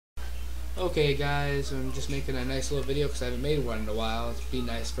Okay guys, I'm just making a nice little video because I haven't made one in a while. It'd be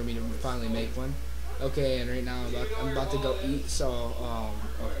nice for me to finally make one. Okay, and right now I'm about to go eat, so,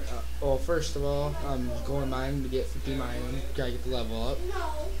 well, first of all, I'm going mine to get 50 mine, gotta get the level up,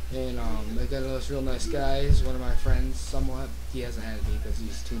 and, I got this real nice guy, he's one of my friends, somewhat. He hasn't had me because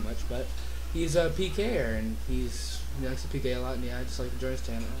he's too much, but he's a PKer, and he likes to PK a lot, and yeah, I just like to join his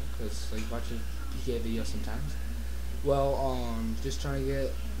channel, because, like, watching PK videos sometimes. Well, just trying to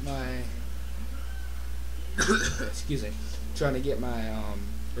get my excuse me, trying to get my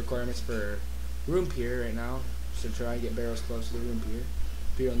requirements for room pier right now. So trying to get barrels close to the room pier,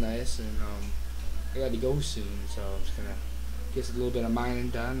 be real nice, and I got to go soon, so I'm just gonna get a little bit of mining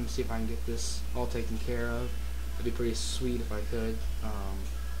done and see if I can get this all taken care of. It'd be pretty sweet if I could.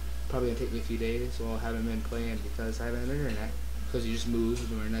 Probably gonna take me a few days. Well, I haven't been playing because I haven't had internet. Because you just moved,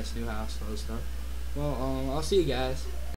 we're in a nice new house and all this stuff. Well, I'll see you guys.